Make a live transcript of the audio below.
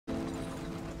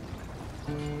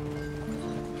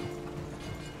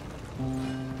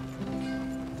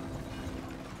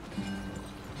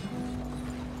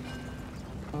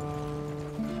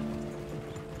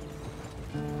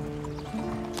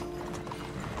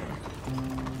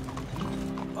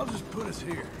I'll just put us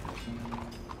here.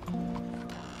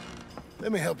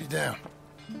 Let me help you down.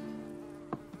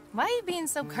 Why are you being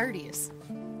so courteous?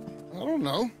 I don't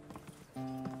know.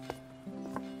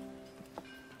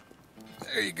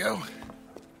 There you go.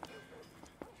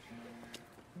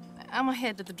 I'm gonna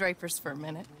head to the Drapers for a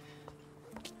minute.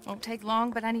 Won't take long,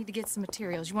 but I need to get some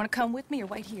materials. You want to come with me or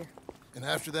wait here? And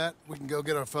after that, we can go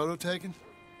get our photo taken?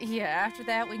 Yeah, after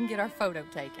that, we can get our photo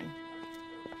taken.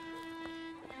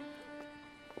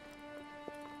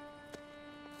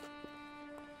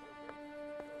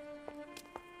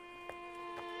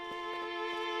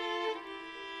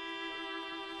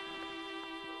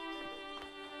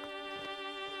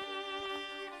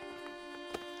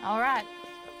 All right,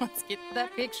 let's get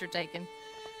that picture taken.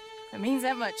 It means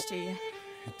that much to you.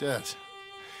 It does.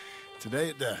 Today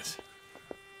it does.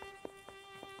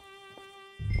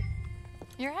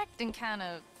 You're acting kind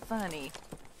of funny.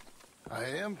 I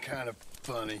am kind of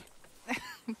funny.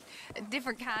 A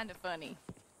different kind of funny.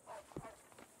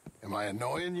 Am I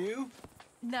annoying you?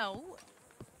 No.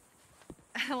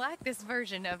 I like this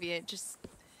version of you. It just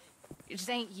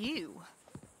ain't you.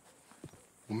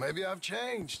 Well, maybe I've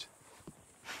changed.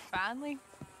 Finally?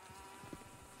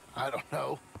 I don't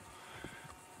know.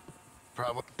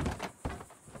 Probably.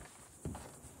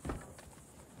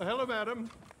 Hello, madam.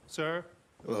 Sir.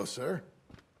 Hello, sir.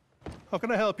 How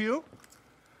can I help you?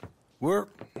 We'd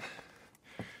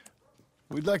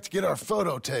like to get our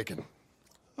photo taken.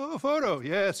 Oh, a photo.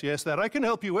 Yes, yes, that I can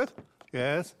help you with.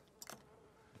 Yes.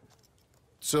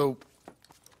 So,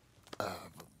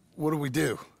 what do we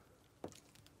do?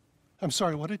 I'm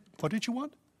sorry, what did you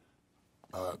want?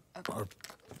 Our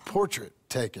portrait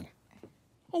taken.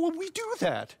 Oh, well, we do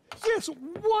that. Yes,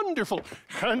 wonderful.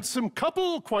 Handsome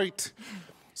couple, quite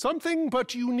something,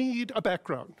 but you need a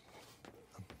background.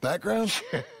 Background?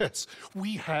 Yes,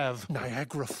 we have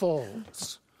Niagara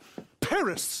Falls,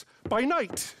 Paris by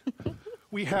night.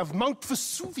 We have Mount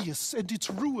Vesuvius and its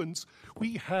ruins.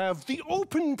 We have the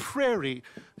open prairie.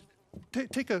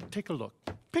 Take a look.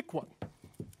 Pick one.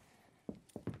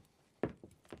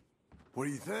 What do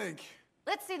you think?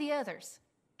 Let's see the others.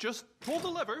 Just pull the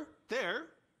lever there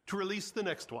to release the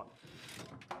next one.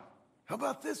 How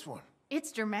about this one?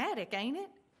 It's dramatic, ain't it?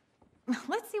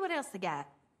 Let's see what else they got.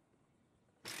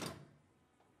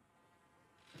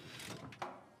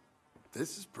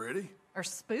 This is pretty. Or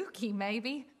spooky,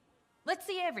 maybe. Let's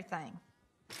see everything.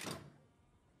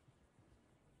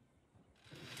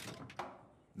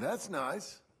 That's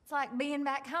nice. It's like being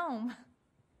back home.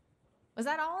 Was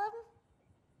that all of them?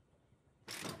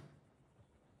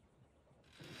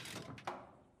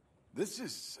 This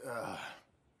is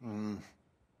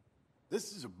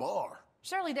a bar.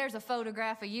 Surely there's a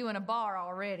photograph of you in a bar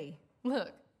already.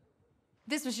 Look,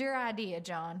 this was your idea,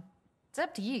 John. It's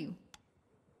up to you.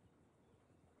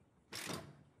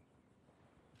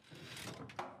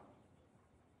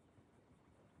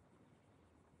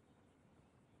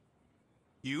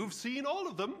 You've seen all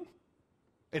of them.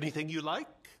 Anything you like?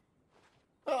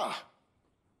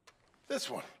 This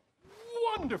one.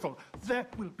 Wonderful.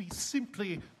 That will be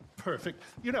simply perfect.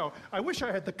 You know, I wish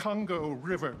I had the Congo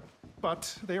River,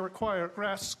 but they require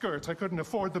grass skirts. I couldn't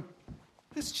afford them.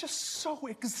 It's just so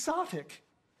exotic.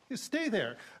 You stay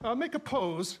there. I'll make a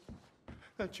pose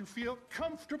that you feel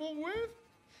comfortable with.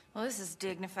 Well, this is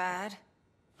dignified.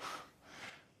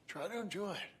 Try to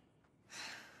enjoy it.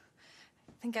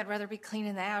 I think I'd rather be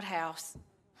cleaning the outhouse.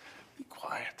 Be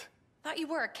quiet. Thought you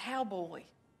were a cowboy,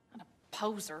 not a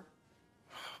poser.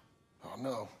 Oh,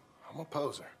 no. I'm a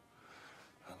poser.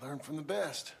 I learned from the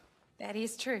best. That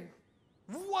is true.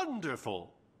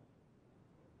 Wonderful.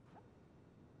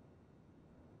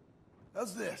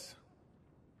 How's this?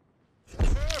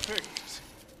 Perfect.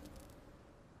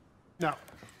 Now,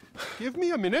 give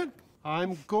me a minute.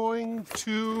 I'm going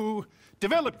to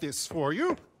develop this for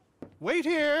you. Wait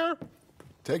here.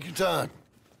 Take your time.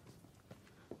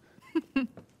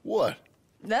 What?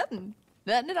 Nothing.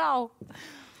 Nothing at all.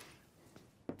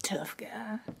 Tough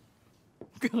guy.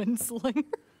 Gunslinger.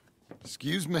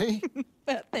 Excuse me?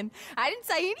 Nothing. I didn't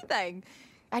say anything.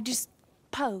 I just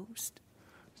posed.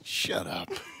 Shut up.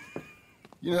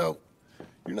 You know,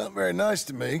 you're not very nice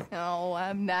to me. Oh,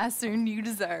 I'm nicer than you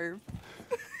deserve.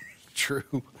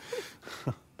 True.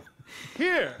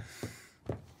 Here.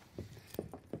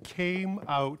 Came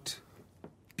out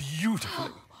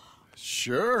beautifully.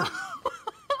 Sure.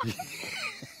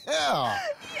 Yeah.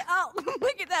 Oh,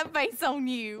 look at that face on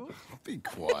you. Be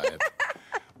quiet.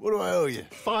 What do I owe you?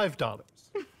 $5.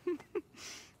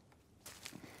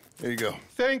 There you go.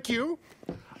 Thank you.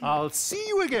 I'll see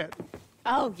you again.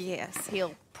 Oh, yes.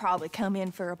 He'll probably come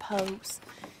in for a pose.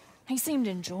 He seemed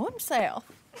to enjoy himself.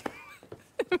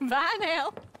 Bye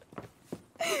now.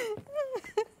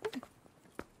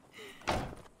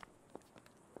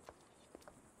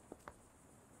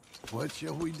 What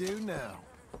shall we do now?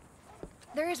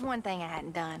 There is one thing I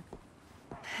hadn't done.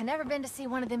 I've never been to see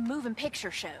one of them moving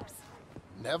picture shows.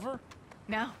 Never?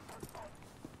 No.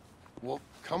 Well,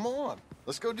 come on.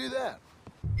 Let's go do that.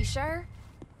 You sure?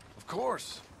 Of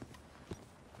course.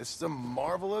 It's the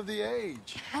marvel of the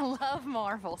age. I love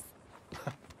marvels.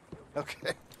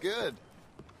 Okay, good.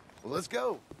 Well, let's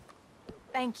go.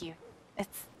 Thank you.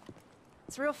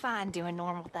 It's real fine doing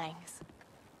normal things.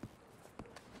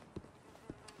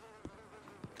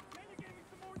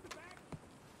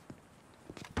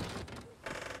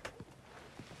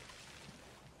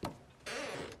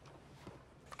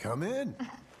 Come in.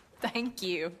 Thank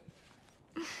you.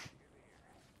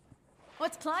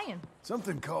 What's playing?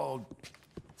 Something called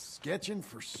Sketching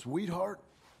for Sweetheart,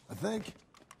 I think.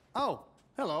 Oh,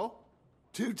 hello.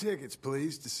 2 tickets,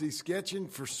 please, to see Sketching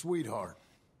for Sweetheart.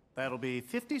 That'll be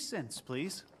 50 cents,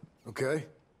 please. Okay.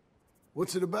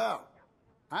 What's it about?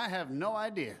 I have no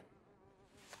idea.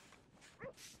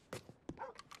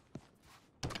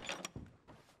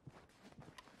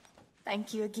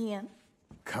 Thank you again.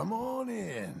 Come on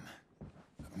in.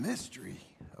 A mystery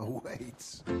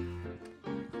awaits.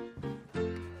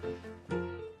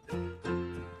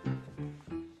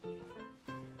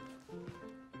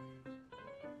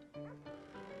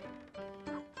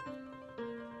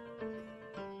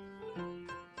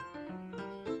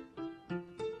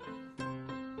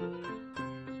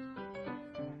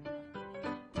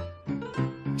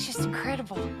 It's just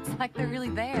incredible. It's like they're really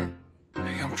there.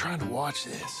 Hey, I'm trying to watch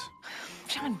this.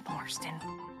 John Marston.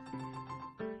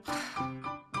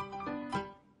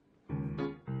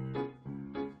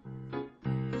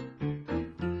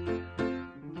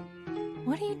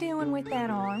 What are you doing with that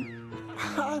arm?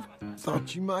 I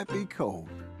thought you might be cold.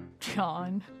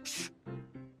 John.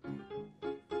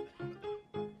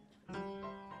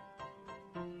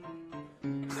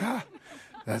 Ha!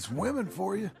 That's women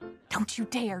for you. Don't you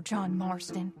dare, John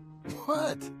Marston.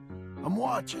 What? I'm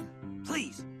watching.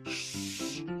 Please.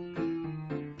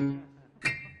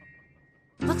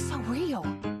 Looks so real.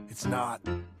 It's not.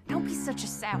 Don't be such a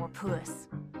sourpuss.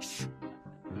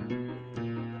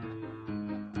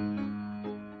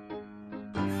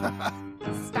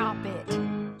 Stop it.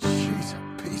 She's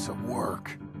a piece of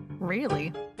work.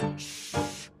 Really?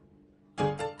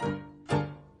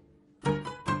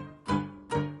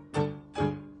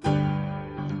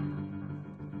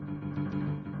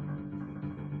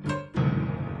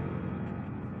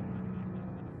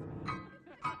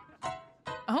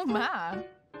 Oh my.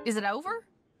 Is it over?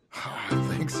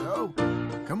 I think so.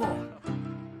 Come on.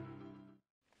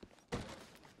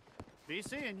 Be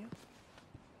seeing you.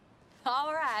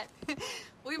 All right.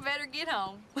 We better get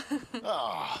home.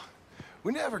 Ah,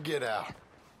 we never get out.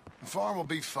 The farm will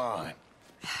be fine.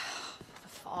 The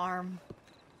farm.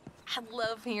 I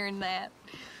love hearing that.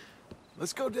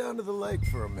 Let's go down to the lake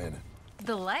for a minute.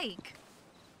 The lake?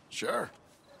 Sure.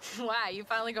 Why, you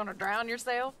finally gonna drown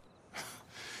yourself?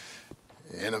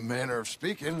 In a manner of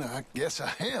speaking, I guess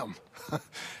I am.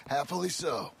 Happily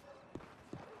so.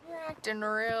 You're acting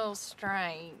real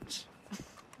strange.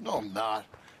 No, I'm not.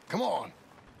 Come on.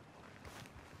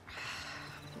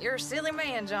 You're a silly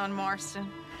man, John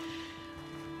Marston.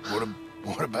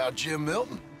 What about Jim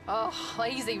Milton? Oh,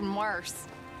 he's even worse.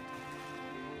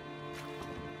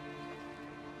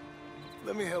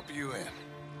 Let me help you in.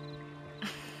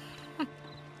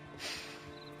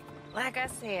 Like I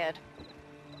said,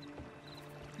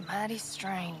 mighty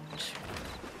strange.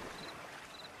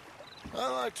 I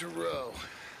like to row.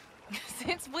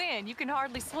 Since when? You can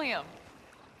hardly swim.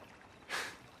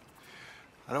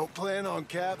 I don't plan on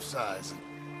capsizing.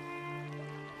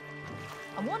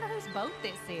 I wonder whose boat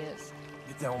this is.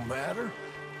 It don't matter.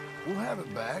 We'll have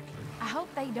it back. I hope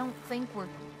they don't think we're...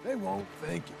 They won't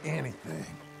think anything.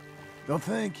 They'll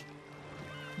think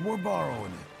we're borrowing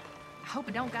it. I hope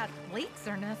it don't got leaks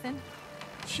or nothing.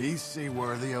 She's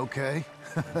seaworthy, okay?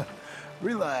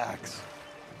 Relax.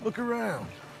 Look around.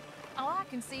 All I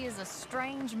can see is a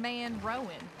strange man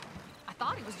rowing. I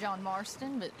thought he was John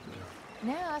Marston, but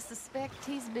now I suspect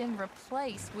he's been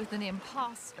replaced with an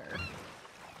imposter.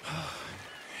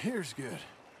 Here's good.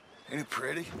 Ain't it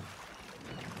pretty?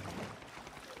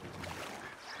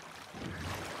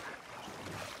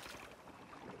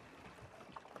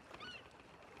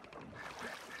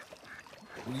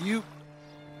 Will you...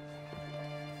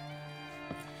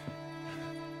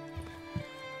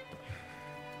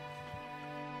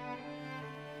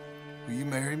 Will you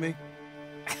marry me?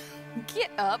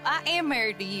 Get up. I am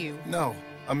married to you. No,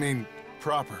 I mean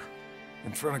proper.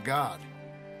 In front of God.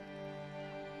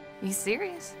 You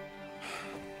serious?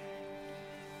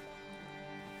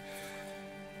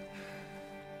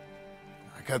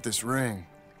 got this ring.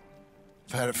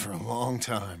 I've had it for a long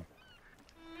time.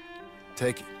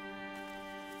 Take it.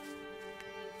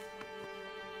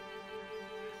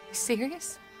 You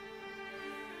serious?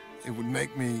 It would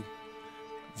make me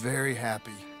very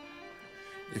happy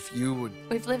if you would...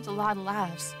 We've lived a lot of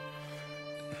lives.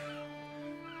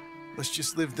 Let's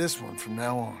just live this one from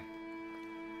now on.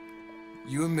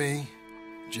 You and me,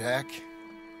 Jack,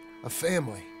 a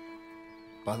family,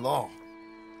 by law.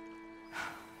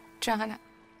 John,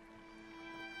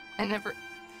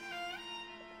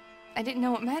 I didn't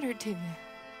know it mattered to you.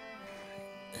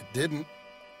 It didn't.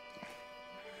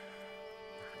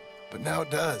 But now it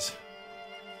does.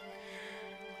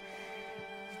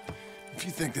 If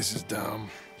you think this is dumb,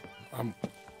 I'm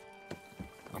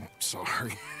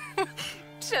sorry.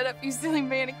 Shut up, you silly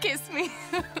man, and kiss me.